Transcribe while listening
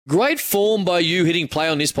Great form by you hitting play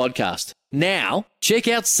on this podcast. Now, check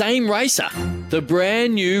out Same Racer, the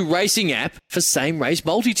brand new racing app for same race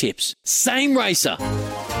multi-tips. Same Racer.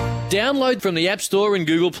 Download from the App Store and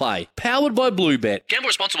Google Play. Powered by Bluebet. Gamble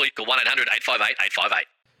responsibly. Call 1-800-858-858.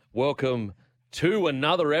 Welcome to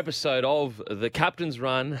another episode of The Captain's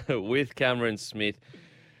Run with Cameron Smith.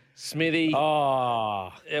 Smithy.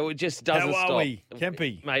 It just doesn't stop. How are we,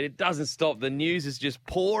 Kempy? Mate, it doesn't stop. The news is just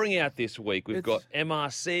pouring out this week. We've got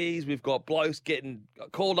MRCs. We've got blokes getting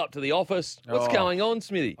called up to the office. What's going on,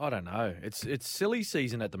 Smithy? I don't know. It's silly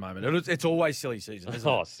season at the moment. It's always silly season, isn't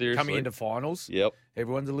it? Seriously? Coming into finals. Yep.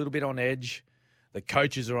 Everyone's a little bit on edge. The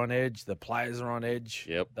coaches are on edge. The players are on edge.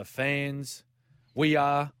 Yep. The fans. We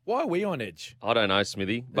are. Why are we on edge? I don't know,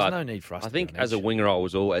 Smithy. There's but no need for us I to be think on as a edge. winger, I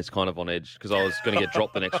was always kind of on edge because I was going to get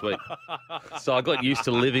dropped the next week. So I got used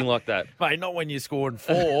to living like that. Mate, not when you're scoring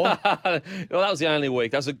 4. Well, that was the only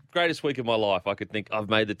week. That was the greatest week of my life. I could think I've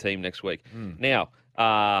made the team next week. Now,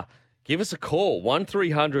 give us a call,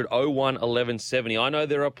 1300 01 1170. I know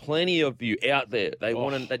there are plenty of you out there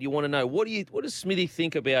that you want to know. What does Smithy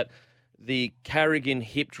think about the Carrigan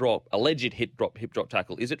alleged hip drop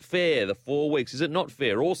tackle? Is it fair, the 4 weeks? Is it not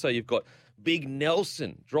fair? Also, you've got Big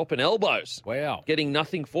Nelson dropping elbows. Wow. Getting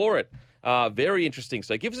nothing for it. Very interesting.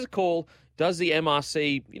 So give us a call. Does the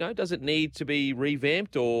MRC, does it need to be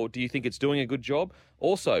revamped, or do you think it's doing a good job?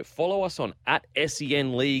 Also, follow us on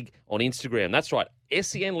 @SEN League on Instagram. That's right,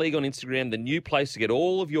 SEN League on Instagram, the new place to get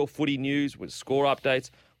all of your footy news with score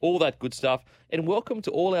updates, all that good stuff. And welcome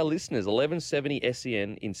to all our listeners, 1170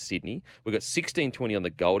 SEN in Sydney. We've got 1620 on the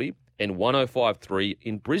Goldie and 105.3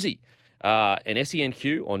 in Brizzy. And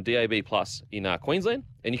SENQ on DAB Plus in Queensland.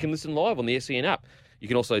 And you can listen live on the SEN app. You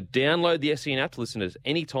can also download the SEN app to listen at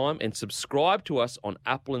any time and subscribe to us on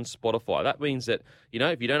Apple and Spotify. That means that,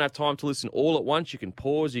 if you don't have time to listen all at once, you can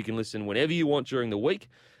pause, you can listen whenever you want during the week.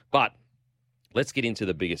 But let's get into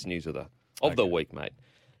the biggest news of the week, mate.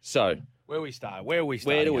 So, Where do we start? Where do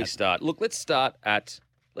we start? Look, let's start at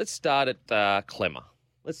Clemmer.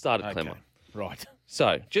 Let's start at Clemmer. Right.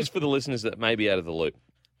 So, just for the listeners that may be out of the loop.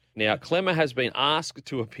 Now, Clemmer has been asked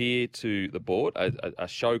to appear to the board, a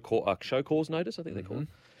show cause notice, I think they call it.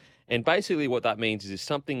 And basically what that means is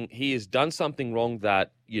he has done something wrong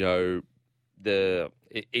that,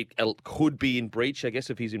 it could be in breach, I guess,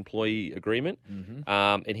 of his employee agreement.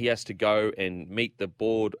 And he has to go and meet the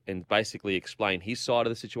board and basically explain his side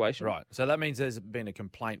of the situation. Right. So that means there's been a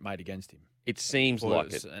complaint made against him. It seems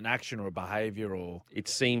like it. An action or a behaviour or... It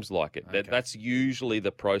seems like it. Okay. That's usually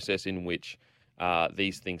the process in which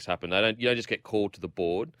these things happen. You don't just get called to the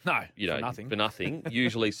board. No, For nothing.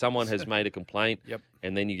 Usually someone has made a complaint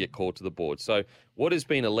and then you get called to the board. So what has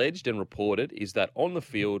been alleged and reported is that on the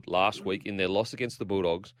field last week in their loss against the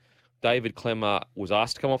Bulldogs, David Clemmer was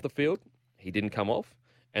asked to come off the field. He didn't come off.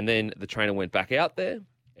 And then the trainer went back out there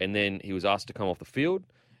and then he was asked to come off the field.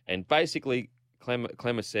 And basically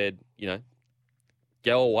Clemmer said,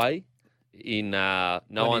 go away in no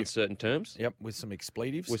uncertain terms. Yep, with some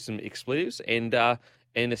expletives. And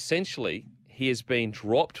essentially he has been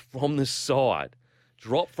dropped from the side.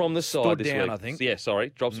 Stood this down, week. I think. Yeah,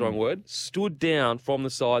 sorry, drop's the wrong word. Stood down from the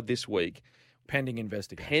side this week. Pending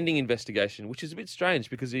investigation. Which is a bit strange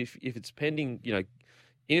because if it's pending,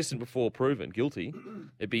 innocent before proven guilty,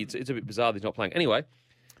 it's a bit bizarre that he's not playing. Anyway,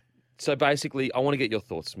 so basically I want to get your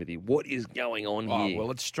thoughts, Smithy. What is going on here? Well,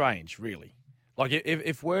 it's strange, really. Like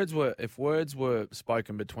if words were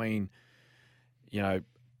spoken between, a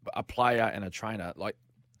player and a trainer, like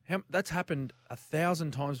that's happened 1,000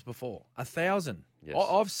 times before. 1,000.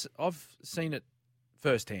 Yes. I've seen it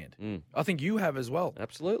firsthand. I think you have as well.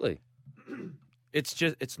 Absolutely.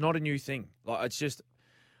 It's not a new thing. Like it's just,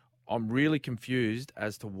 I'm really confused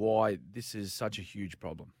as to why this is such a huge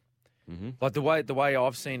problem. Like the way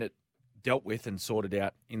I've seen it dealt with and sorted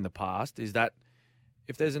out in the past is that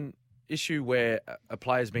if there's an issue where a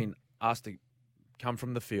player's been asked to come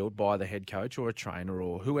from the field by the head coach or a trainer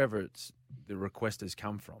or whoever the request has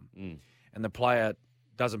come from, and the player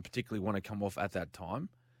doesn't particularly want to come off at that time,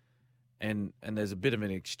 and there's a bit of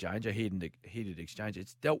an exchange, a heated exchange,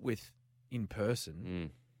 it's dealt with in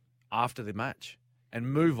person after the match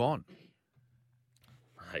and move on.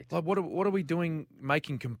 Right. Like what are we doing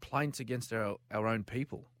making complaints against our own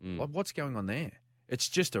people? Like what's going on there? It's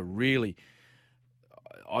just a really...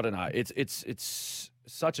 I don't know. It's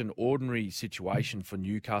such an ordinary situation for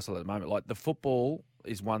Newcastle at the moment. Like the football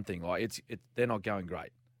is one thing. Like they're not going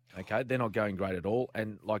great. Okay, they're not going great at all.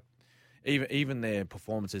 And like even their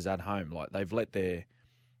performances at home, like they've let their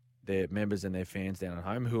members and their fans down at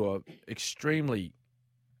home, who are extremely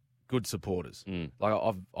good supporters. Like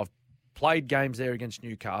I've played games there against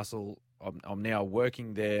Newcastle. I'm now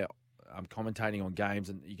working there. I'm commentating on games,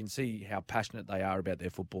 and you can see how passionate they are about their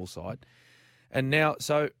football side. And now,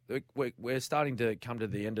 so we're starting to come to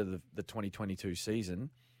the end of the 2022 season.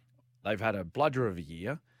 They've had a bludger of a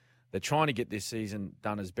year. They're trying to get this season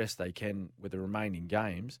done as best they can with the remaining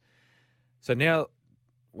games. So now,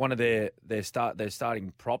 one of their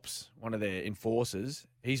starting props, one of their enforcers,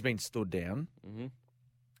 he's been stood down. Mm-hmm.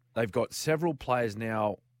 They've got several players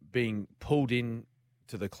now being pulled in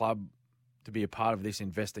to the club to be a part of this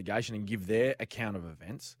investigation and give their account of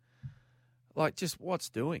events. Like, just what's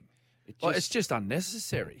doing? It's just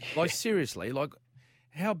unnecessary. Like, seriously, like,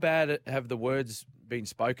 how bad have the words been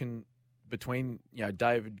spoken between,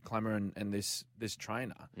 David Klemmer and this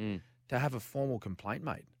trainer to have a formal complaint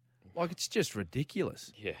made? Like, it's just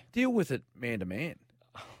ridiculous. Yeah. Deal with it man to man.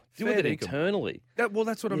 Deal with it internally.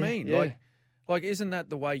 That's what I mean. Yeah. Like, isn't that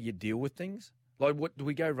the way you deal with things? Like, what do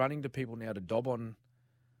we go running to people now to dob on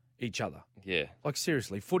each other? Yeah. Like,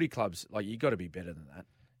 seriously, footy clubs, like, you got to be better than that.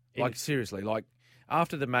 Like, seriously, like,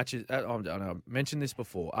 after the matches, I mentioned this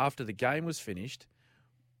before, after the game was finished,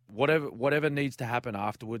 whatever needs to happen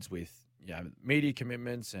afterwards with, media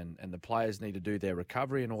commitments and the players need to do their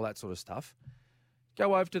recovery and all that sort of stuff,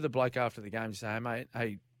 go over to the bloke after the game and say, hey, mate,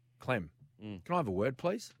 hey, Clem, can I have a word,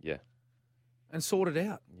 please? Yeah. And sort it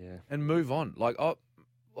out. Yeah. And move on. Like,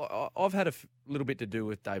 I've had a little bit to do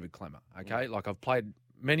with David Klemmer, okay? Like, I've played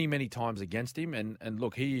many, many times against him, and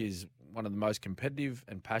look, he is one of the most competitive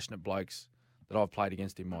and passionate blokes that I've played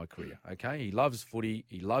against in my career, okay? He loves footy.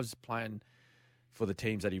 He loves playing for the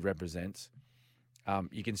teams that he represents.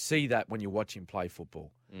 You can see that when you watch him play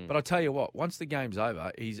football. But I tell you what, once the game's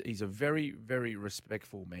over, he's a very, very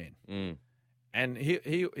respectful man. And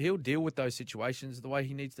he'll deal with those situations the way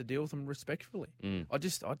he needs to deal with them respectfully. I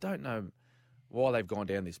don't know why they've gone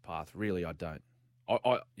down this path. Really, I don't.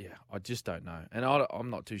 I just don't know. And I'm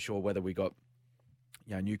not too sure whether we got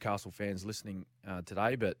Newcastle fans listening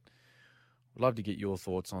today, but I'd love to get your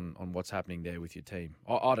thoughts on what's happening there with your team.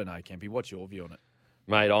 I don't know, Kempy. What's your view on it?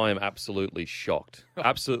 Mate, I am absolutely shocked.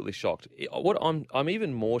 Absolutely shocked. What I'm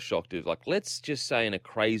even more shocked is, like, let's just say in a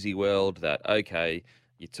crazy world that, okay,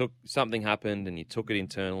 something happened and you took it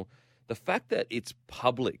internal. The fact that it's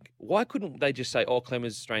public, why couldn't they just say,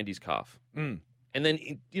 Clemmer's strained his calf? And then,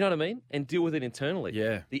 you know what I mean? And deal with it internally.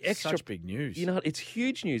 Yeah. The extra, such big news. It's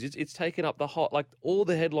huge news. It's taken up like, all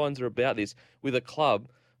the headlines are about this with a club.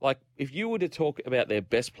 Like, if you were to talk about their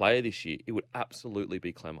best player this year, it would absolutely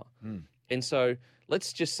be Klemmer. And so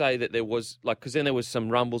let's just say that there was, because then there was some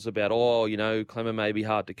rumbles about, Klemmer may be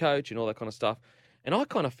hard to coach and all that kind of stuff. And I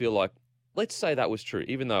kind of feel like, let's say that was true,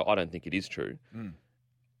 even though I don't think it is true.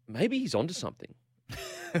 Maybe he's onto something.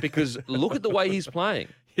 Because look at the way he's playing.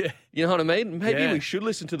 Yeah. You know what I mean? Maybe we should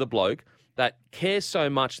listen to the bloke that cares so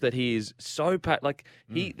much that he is so put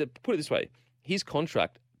it this way, his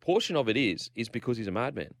contract, portion of it is because he's a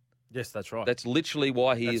madman. Yes, that's right. That's literally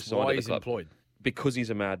why he's signed why at the club. employed. Because he's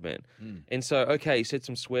a madman. And so, okay, he said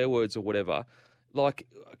some swear words or whatever. Like,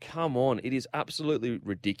 come on, it is absolutely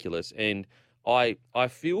ridiculous. And I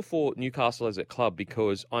feel for Newcastle as a club,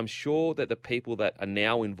 because I'm sure that the people that are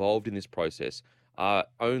now involved in this process are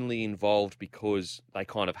only involved because they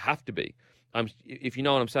kind of have to be. If you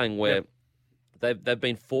know what I'm saying, where they've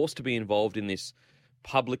been forced to be involved in this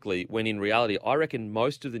publicly, when in reality, I reckon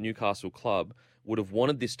most of the Newcastle club would have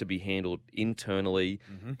wanted this to be handled internally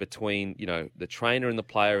between, the trainer and the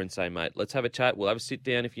player, and say, mate, let's have a chat. We'll have a sit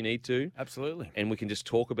down if you need to. Absolutely. And we can just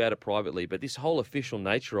talk about it privately. But this whole official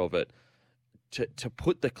nature of it, to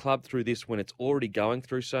put the club through this when it's already going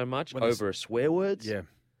through so much over a swear words. Yeah.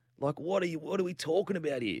 Like, what are we talking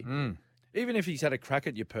about here? Even if he's had a crack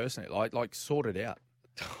at you personally, like sort it out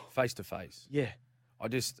face to face. Yeah. I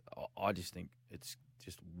just think it's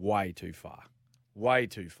just way too far. Way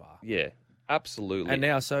too far. Yeah. Absolutely. And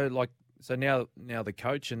now, now the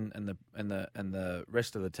coach and the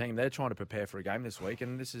rest of the team, they're trying to prepare for a game this week,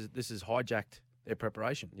 and this is hijacked their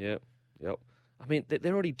preparation. Yep. I mean,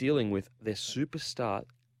 they're already dealing with their superstar,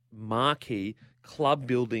 marquee, club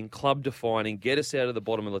building, club defining, get us out of the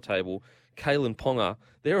bottom of the table, Kalen Ponga.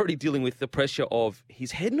 They're already dealing with the pressure of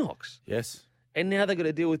his head knocks. Yes. And now they're going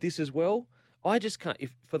to deal with this as well. I just can't.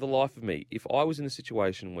 For the life of me, if I was in a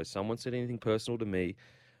situation where someone said anything personal to me,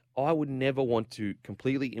 I would never want to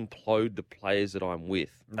completely implode the players that I'm with.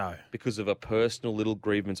 No. Because of a personal little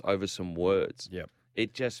grievance over some words. Yep.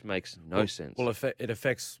 It just makes no sense. Well, it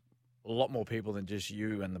affects a lot more people than just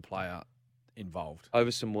you and the player involved. Over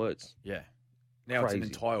some words. Yeah. Now It's an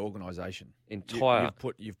entire organisation.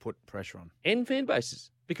 You've put pressure on. And fan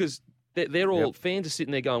bases. Because They're all fans are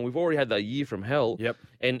sitting there going, we've already had that year from hell. Yep.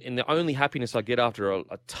 And the only happiness I get after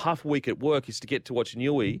a tough week at work is to get to watch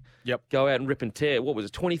Newey go out and rip and tear. What was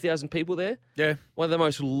it, 20,000 people there? Yeah. One of the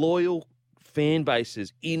most loyal fan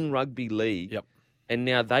bases in rugby league. Yep. And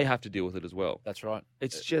now they have to deal with it as well. That's right.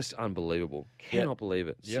 It's just unbelievable. Cannot believe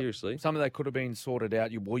it. Yep. Seriously. Some of that could have been sorted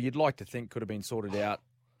out. You'd like to think could have been sorted out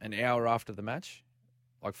an hour after the match,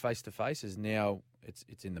 like face to face. Is now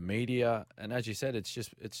it's in the media, and as you said, it's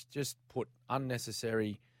just put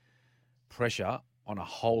unnecessary pressure on a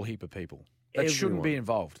whole heap of people that shouldn't be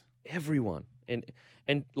involved. Everyone. And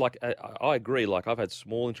like I agree. Like I've had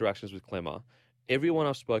small interactions with Clemmer. Everyone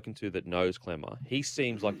I've spoken to that knows Clemmer, he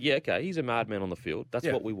seems like he's a madman on the field. That's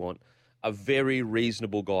what we want. A very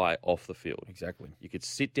reasonable guy off the field. Exactly. You could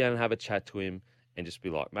sit down and have a chat to him and just be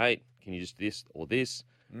like, mate, can you just this or this?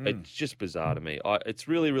 It's just bizarre to me. It's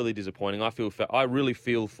really, really disappointing. I really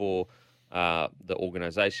feel for the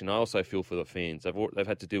organisation. I also feel for the fans. They've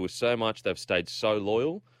had to deal with so much. They've stayed so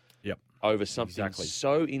loyal over something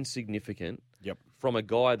so insignificant from a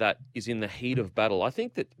guy that is in the heat of battle. I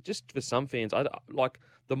think that just for some fans, like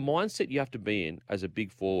the mindset you have to be in as a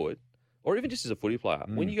big forward or even just as a footy player,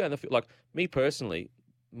 when you go in the field, like me personally,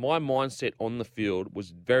 my mindset on the field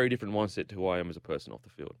was very different mindset to who I am as a person off the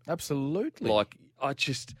field. Absolutely. Like, I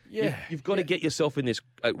just, you've got to get yourself in this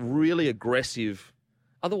really aggressive,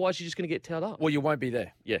 otherwise you're just going to get tailed up. Well, you won't be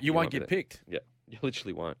there. Yeah, you won't get picked. Yeah, you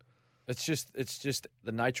literally won't. It's just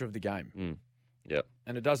the nature of the game. Yeah.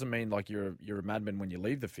 And it doesn't mean like you're a madman when you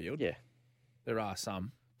leave the field. Yeah. There are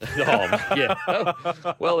some. Yeah.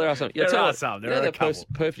 Well, there are some. There are some. There are a couple.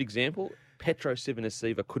 Perfect example. Petro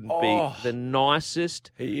Sivanasiva couldn't be the nicest.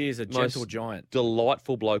 He is a gentle giant.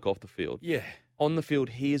 Delightful bloke off the field. Yeah. On the field,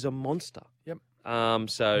 he is a monster. Yep.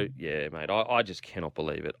 So, yeah, mate, I just cannot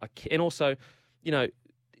believe it. And also,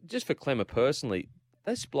 just for Clemmer personally,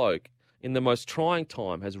 this bloke in the most trying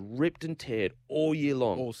time has ripped and teared all year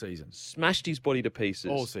long. All season. Smashed his body to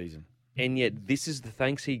pieces. All season. And yet this is the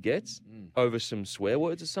thanks he gets over some swear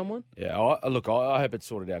words of someone? Yeah, I hope it's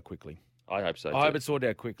sorted out quickly. I hope so, too. I hope it's sorted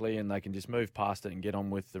out quickly and they can just move past it and get on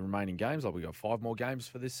with the remaining games. Like we've got 5 more games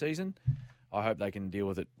for this season. I hope they can deal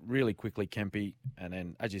with it really quickly, Kempy. And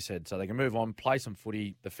then, as you said, so they can move on, play some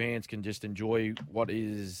footy. The fans can just enjoy what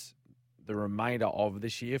is the remainder of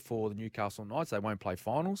this year for the Newcastle Knights. They won't play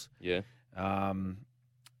finals. Yeah. And,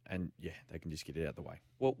 they can just get it out of the way.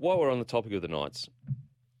 Well, while we're on the topic of the Knights,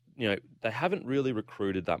 they haven't really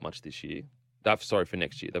recruited that much this year. For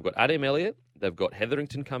next year. They've got Adam Elliott. They've got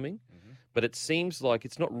Hetherington coming. But it seems like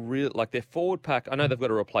it's not real. Like their forward pack, I know they've got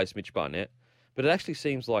to replace Mitch Barnett, but it actually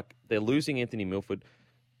seems like they're losing Anthony Milford.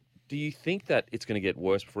 Do you think that it's going to get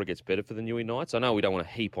worse before it gets better for the Newey Knights? I know we don't want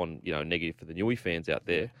to heap on negative for the Newey fans out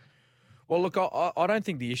there. Well, look, I don't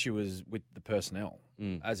think the issue is with the personnel,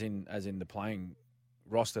 as in the playing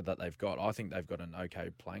roster that they've got. I think they've got an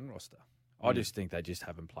okay playing roster. I just think they just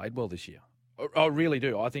haven't played well this year. I really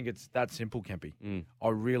do. I think it's that simple, Kempy.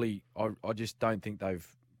 I just don't think they've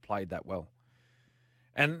played that well.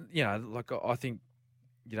 And, I think,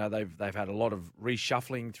 they've had a lot of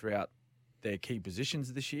reshuffling throughout their key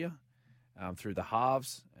positions this year, through the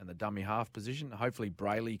halves and the dummy half position. Hopefully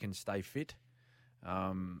Brayley can stay fit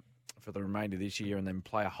for the remainder of this year and then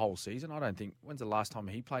play a whole season. I don't think, when's the last time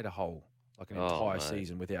he played an entire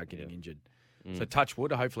season without getting injured? So touch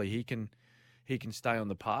wood, hopefully he can stay on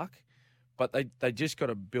the park. But they just got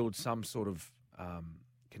to build some sort of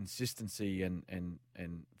consistency and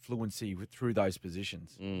fluency through those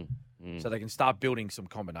positions, so they can start building some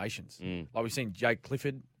combinations. Like we've seen Jake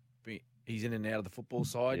Clifford, he's in and out of the football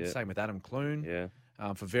side. Yeah. Same with Adam Clune,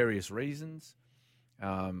 for various reasons.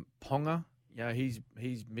 Ponga,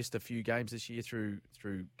 he's missed a few games this year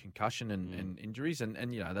through concussion and injuries, and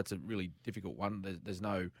that's a really difficult one. There's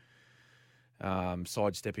no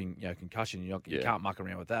sidestepping, concussion. You can't muck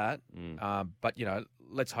around with that. But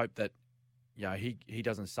let's hope that he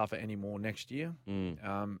doesn't suffer any more next year.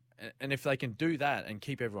 And if they can do that and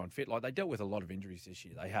keep everyone fit, like they dealt with a lot of injuries this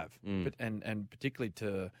year, they have, but and particularly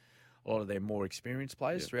to a lot of their more experienced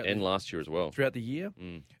players throughout and last year as well throughout the year.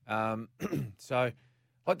 So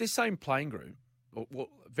like this same playing group, well,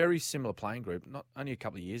 very similar playing group, not only a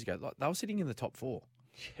couple of years ago, like they were sitting in the top 4.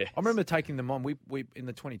 Yes. I remember taking them on. We in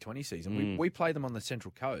the 2020 season, we played them on the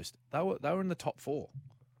Central Coast. They were in the top 4.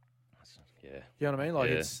 Yeah, you know what I mean. Like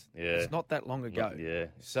it's not that long ago.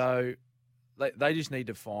 So they just need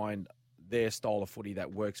to find their style of footy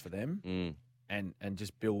that works for them, and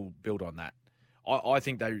just build on that. I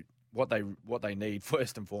think what they need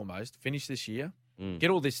first and foremost, finish this year,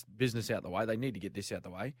 get all this business out the way. They need to get this out the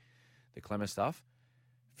way, the Clemmer stuff.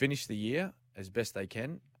 Finish the year as best they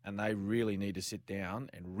can. and they really need to sit down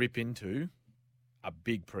and rip into a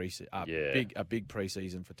big preseason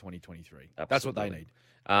for 2023. Absolutely. That's what they need.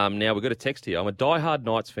 Now, we've got a text here. I'm a diehard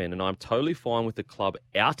Knights fan, and I'm totally fine with the club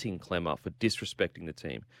outing Clemmer for disrespecting the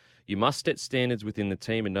team. You must set standards within the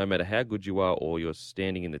team, and no matter how good you are or you're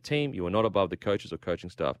standing in the team, you are not above the coaches or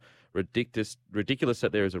coaching staff. Ridiculous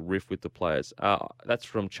that there is a rift with the players. That's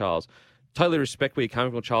from Charles. Totally respect where you're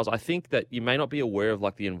coming from, Charles. I think that you may not be aware of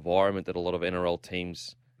like the environment that a lot of NRL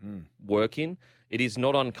teams work in. It is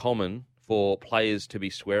not uncommon for players to be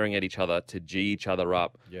swearing at each other, to G each other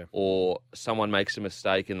up, or someone makes a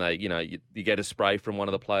mistake and they, you get a spray from one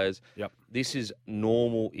of the players. Yep. This is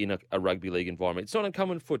normal in a rugby league environment. It's not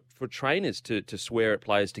uncommon for trainers to swear at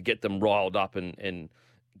players to get them riled up and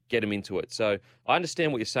get them into it. So I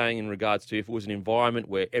understand what you're saying in regards to if it was an environment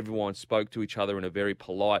where everyone spoke to each other in a very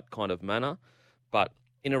polite kind of manner, but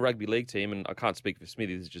in a rugby league team, and I can't speak for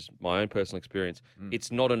Smithy, this is just my own personal experience,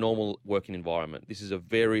 it's not a normal working environment. This is a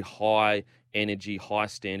very high energy, high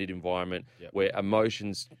standard environment where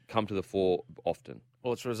emotions come to the fore often.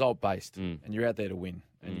 Well, it's result-based, and you're out there to win,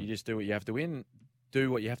 and you just do what you have to do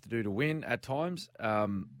what you have to do to win at times.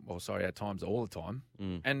 At times, all the time.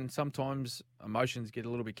 And sometimes emotions get a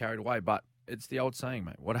little bit carried away, but it's the old saying,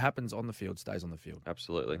 mate. What happens on the field stays on the field.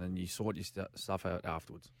 Absolutely. And then you sort your stuff out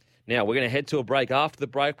afterwards. Now, we're going to head to a break. After the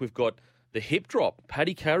break, we've got the hip drop.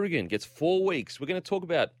 Paddy Carrigan gets 4 weeks. We're going to talk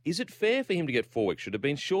about, is it fair for him to get 4 weeks? Should it have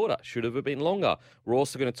been shorter? Should it have been longer? We're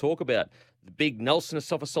also going to talk about the big Nelson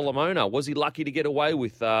Asafa-Solomona. Was he lucky to get away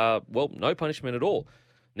with, no punishment at all?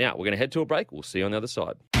 Now, we're going to head to a break. We'll see you on the other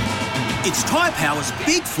side. It's Tyre Power's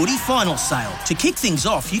Big Footy Final Sale. To kick things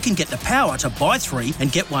off, you can get the power to buy 3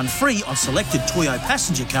 and get 1 free on selected Toyo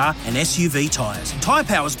passenger car and SUV tyres. Tyre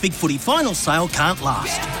Power's Big Footy Final Sale can't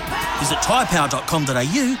last. Visit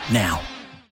tyrepower.com.au now.